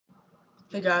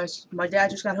Hey guys, my dad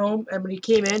just got home, and when he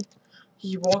came in,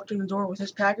 he walked in the door with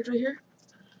his package right here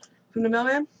from the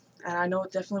mailman, and I know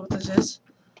definitely what this is.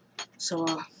 So,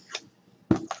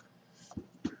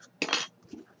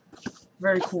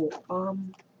 very cool.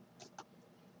 Um,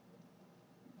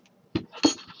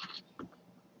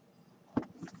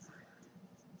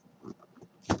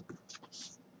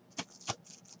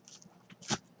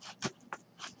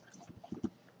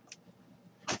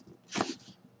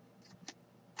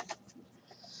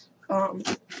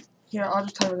 Here, I'll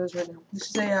just tell you what it is right now.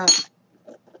 This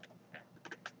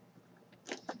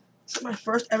is my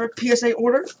first ever PSA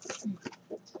order.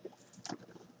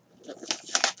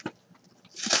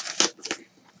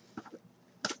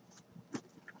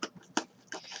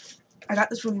 I got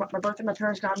this for my birthday. My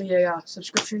parents got me a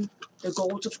subscription, the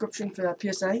gold subscription for the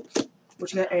PSA,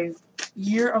 which you get a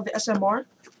year of the SMR,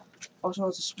 also known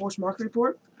as the sports market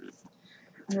report, and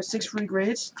there's 6 free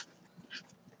grades.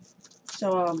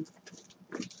 So,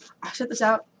 I sent this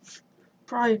out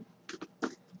probably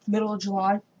middle of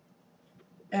July,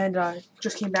 and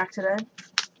just came back today.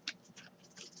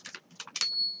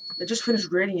 They just finished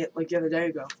grading it like the other day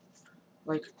ago,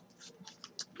 like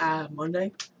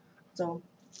Monday. So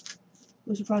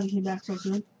I'm surprised it came back so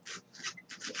soon.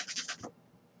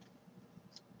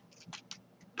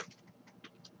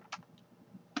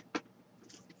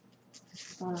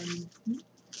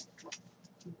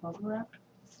 Bubble wrap.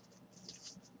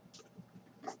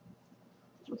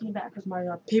 So it came back with my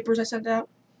papers I sent out.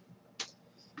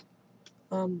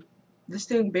 This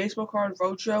thing, baseball card,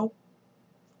 roadshow.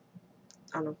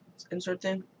 I don't know, insert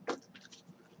thing.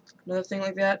 Another thing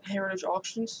like that, heritage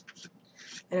auctions,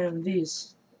 and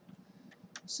these.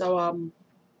 So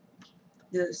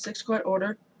the 6 card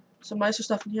order. Some nicer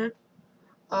stuff in here.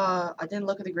 I didn't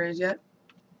look at the grades yet.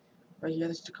 Right here,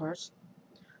 there's the cards.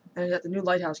 And I got the new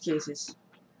lighthouse cases.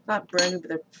 Not brand new, but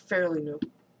they're fairly new.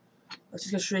 Let's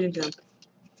just get straight into them.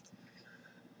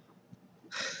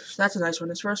 So that's a nice one.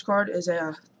 This first card is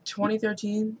a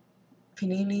 2013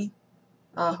 Panini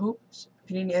Hoops,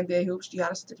 Panini NBA Hoops,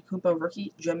 Giannis Antetokounmpo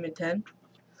rookie, Gem in 10.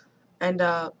 And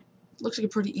looks like a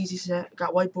pretty easy set.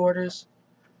 Got white borders.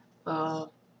 With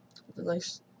a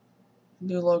nice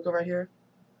new logo right here.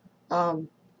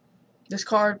 This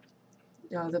card,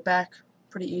 the back,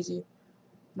 pretty easy.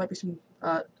 Might be some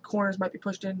corners might be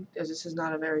pushed in, as this is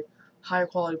not a very high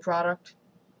quality product.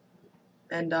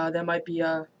 And there might be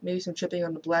maybe some chipping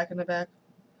on the black in the back.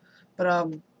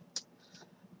 But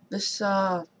this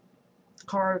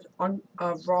card on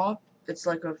raw, it's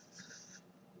like a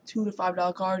 $2 to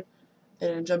 $5 card,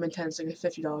 and in Gem in 10 it's like a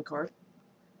 $50 card.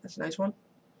 That's a nice one.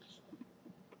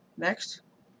 Next,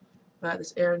 I got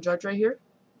this Aaron Judge right here,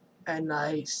 and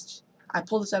nice. I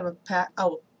pulled this out of a pack.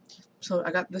 Oh, so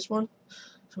I got this one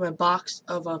from a box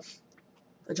of a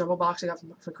jumbo box I got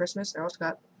for Christmas. I also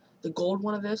got the gold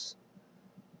one of this,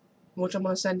 which I'm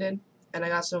gonna send in, and I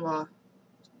got some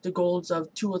the golds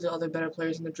of 2 of the other better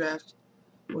players in the draft,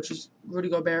 which is Rudy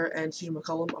Gobert and CJ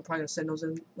McCollum. I'm probably gonna send those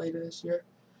in later this year.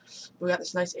 We got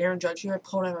this nice Aaron Judge here. I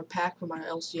pulled out of a pack from my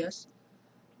LCS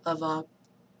of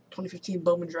 2015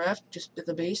 Bowman draft, just at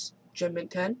the base, Gem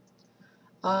Mint 10.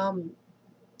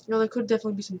 There could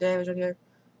definitely be some damage on here.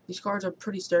 These cards are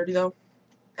pretty sturdy though,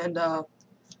 and on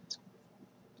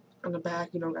the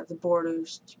back, got the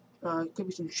borders. Could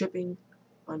be some chipping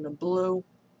on the blue,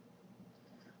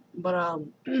 but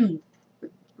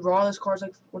raw, this card's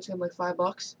like once again like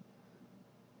 $5,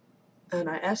 and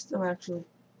I asked them actually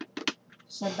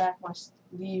send back my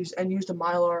sleeves and use the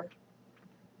Mylar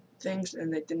things,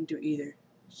 and they didn't do either.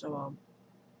 So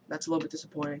that's a little bit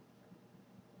disappointing,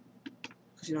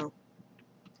 because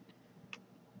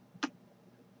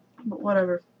but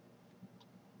whatever.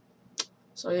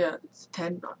 So yeah, it's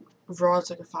 10 raw. It's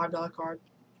like a $5 card.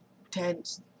 10,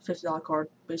 it's $50 card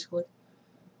basically.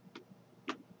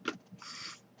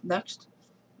 Next,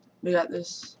 we got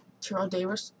this Terrell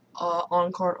Davis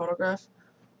on-card autograph,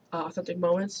 Authentic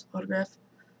Moments autograph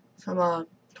from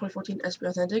 2014 SB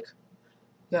Authentic.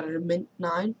 We got it at mint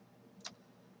 9,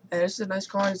 and this is a nice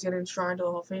card. It's getting enshrined to the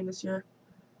Hall of Fame this year.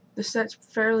 This set's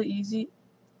fairly easy.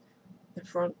 In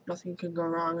front, nothing can go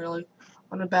wrong really.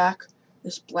 On the back,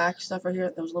 this black stuff right here,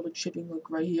 there was a little bit chipping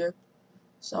like right here,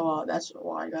 so that's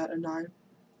why I got a 9.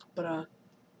 But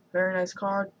very nice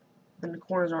card, and the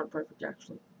corners aren't perfect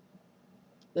actually.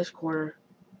 This corner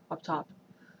up top,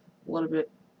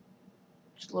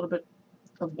 just a little bit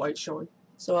of white showing.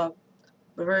 So a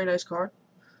very nice card.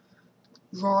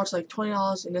 Raw, it's like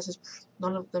 $20, and this is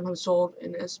none of them have sold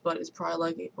in this, but it's probably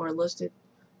like or listed,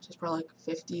 so it's probably like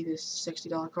 $50 to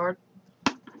 $60 card.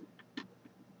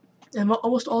 And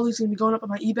almost all these are gonna be going up on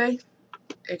my eBay,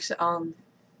 except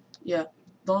yeah.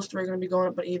 those three are going to be going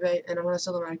up on eBay, and I'm going to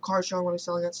sell them at a card show. I'm going to be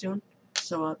selling that soon.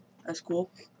 So, that's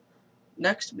cool.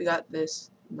 Next, we got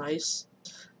this nice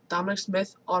Dominic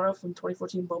Smith auto from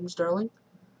 2014 Bowman Sterling.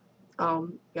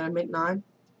 Got a mint 9.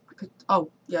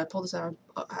 I pulled this out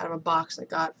of a box I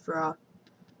got for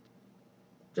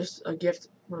just a gift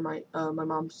one of my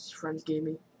mom's friends gave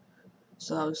me.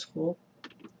 So that was cool.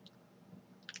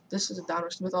 This is a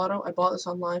Dominic Smith auto. I bought this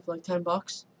online for like $10.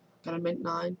 Got a mint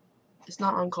 9. It's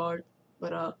not on card,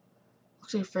 but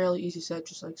looks like a fairly easy set,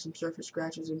 just like some surface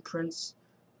scratches and prints,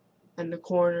 and the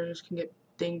corners can get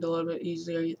dinged a little bit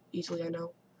easily. I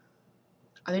know.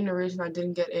 I think the reason I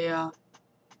didn't get a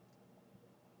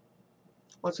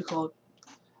what's it called?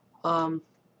 A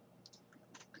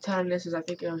 10 on this is I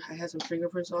think it has some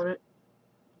fingerprints on it.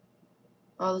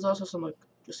 There's also some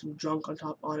just some junk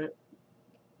on it.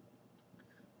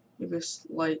 Maybe a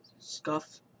slight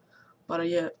scuff. But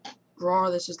yeah, raw,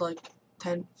 this is like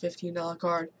 $10, $15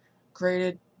 card.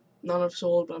 Graded, none have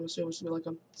sold, but I'm assuming it's going to be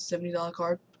like a $70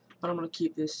 card. But I'm going to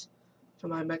keep this for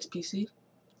my Mex PC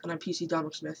and my PC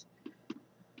Dominic Smith.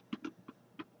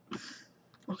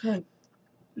 Okay,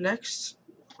 next.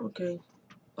 Okay,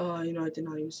 I did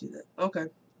not even see that. Okay,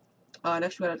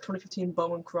 next we got a 2015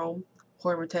 Bowman Chrome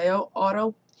Jorge Mateo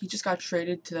auto. He just got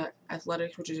traded to the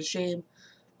Athletics, which is a shame,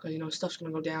 because stuff's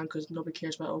gonna go down because nobody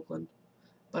cares about Oakland.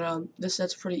 But this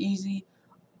set's pretty easy.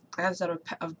 I had this out of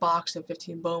a box of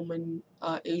 15 Bowman.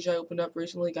 Asia opened up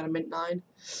recently, got a mint 9.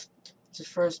 It's his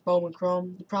first Bowman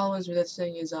Chrome. The problem is with this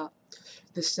thing is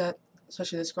this set,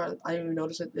 especially this card, I didn't even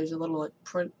notice it. There's a little like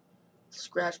print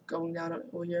scratch going down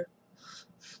over here.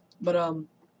 But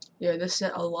yeah, this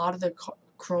set, a lot of the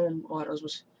Chrome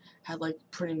autos had like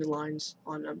printing lines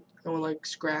on them and were like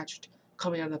scratched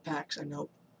coming out of the packs. I know.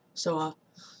 So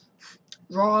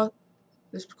raw,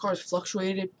 this card is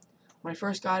fluctuated. When I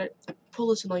first got it, I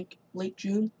pulled this in like early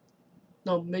June.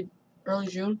 When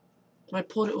I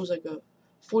pulled it, it was like a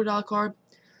 $40 card.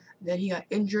 Then he got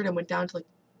injured and went down to like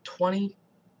 20.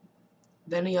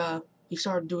 Then he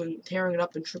started tearing it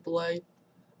up in AAA,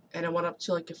 and it went up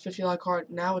to like a $50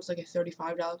 card. Now it's like a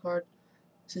 $35 card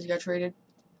since he got traded.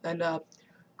 And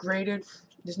graded,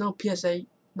 there's no PSA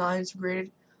 9s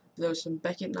graded. There's some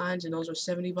Beckett 9s, and those are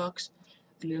 $70.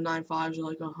 And the 9.5s are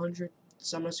like 100.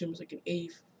 So I'm assuming it's like an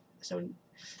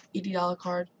 $80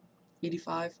 card,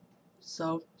 85.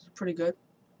 So it's pretty good.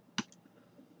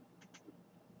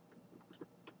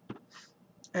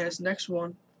 And this next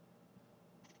one,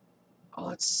 oh,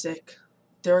 that's sick.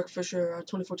 Derek Fisher,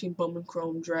 2014 Bowman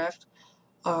Chrome Draft,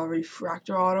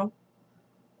 refractor auto.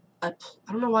 I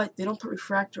don't know why they don't put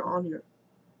refractor on here.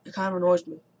 It kind of annoys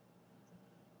me.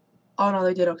 Oh no,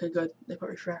 they did. Okay, good. They put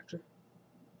refractor.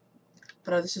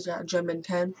 But this is a Gem in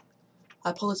 10.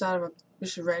 I pulled this out of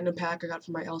just a random pack I got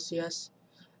from my LCS.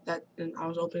 And I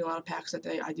was opening a lot of packs that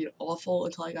day. I did awful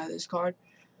until I got this card.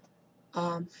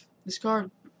 This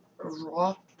card,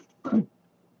 raw,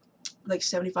 like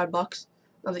 $75.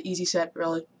 Another easy set,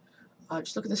 really.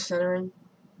 Just look at the centering.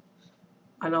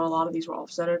 I know a lot of these were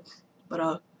off-centered,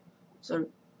 but it's an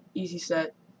easy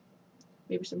set.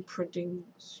 Maybe some printing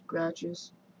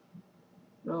scratches.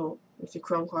 No, if the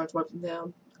Chrome cards wipe them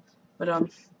down.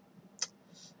 But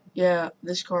yeah,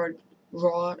 this card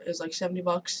raw is like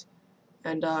 $70,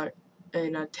 and a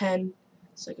 10,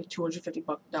 it's like a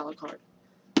 $250 card.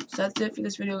 So that's it for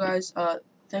this video, guys.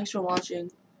 Thanks for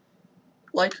watching.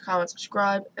 Like, comment,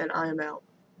 subscribe, and I am out.